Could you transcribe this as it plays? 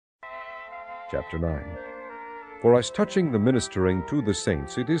Chapter 9. For as touching the ministering to the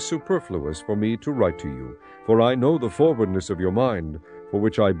saints, it is superfluous for me to write to you, for I know the forwardness of your mind, for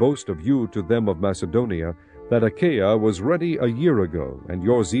which I boast of you to them of Macedonia, that Achaia was ready a year ago, and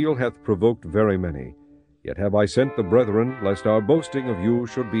your zeal hath provoked very many. Yet have I sent the brethren, lest our boasting of you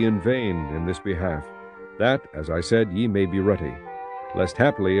should be in vain in this behalf, that, as I said, ye may be ready. Lest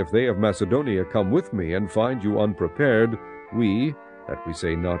haply, if they of Macedonia come with me, and find you unprepared, we, that we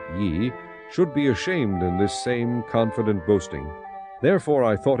say not ye, should be ashamed in this same confident boasting. Therefore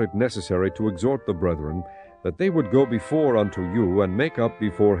I thought it necessary to exhort the brethren, that they would go before unto you, and make up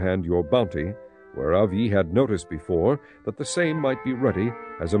beforehand your bounty, whereof ye had notice before, that the same might be ready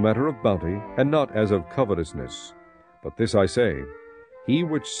as a matter of bounty, and not as of covetousness. But this I say, he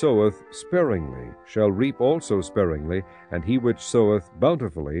which soweth sparingly shall reap also sparingly, and he which soweth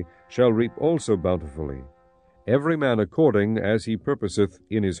bountifully shall reap also bountifully. Every man according as he purposeth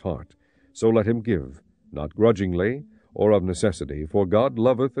in his heart, so let him give, not grudgingly, or of necessity, for God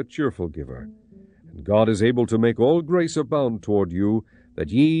loveth a cheerful giver. And God is able to make all grace abound toward you, that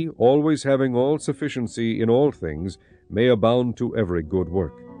ye, always having all sufficiency in all things, may abound to every good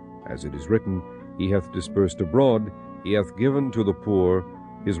work. As it is written, He hath dispersed abroad, He hath given to the poor,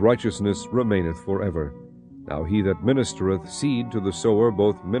 His righteousness remaineth forever. Now he that ministereth seed to the sower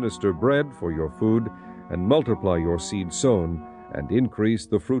both minister bread for your food, and multiply your seed sown, and increase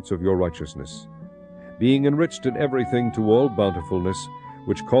the fruits of your righteousness, being enriched in everything to all bountifulness,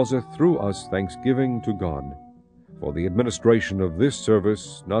 which causeth through us thanksgiving to God. For the administration of this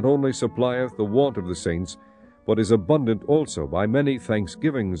service not only supplieth the want of the saints, but is abundant also by many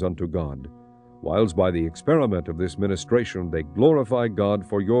thanksgivings unto God, whiles by the experiment of this ministration they glorify God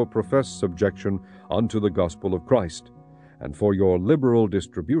for your professed subjection unto the gospel of Christ, and for your liberal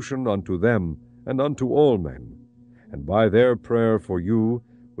distribution unto them and unto all men, and by their prayer for you,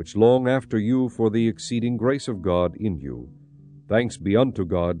 which long after you for the exceeding grace of God in you. Thanks be unto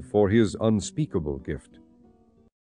God for His unspeakable gift.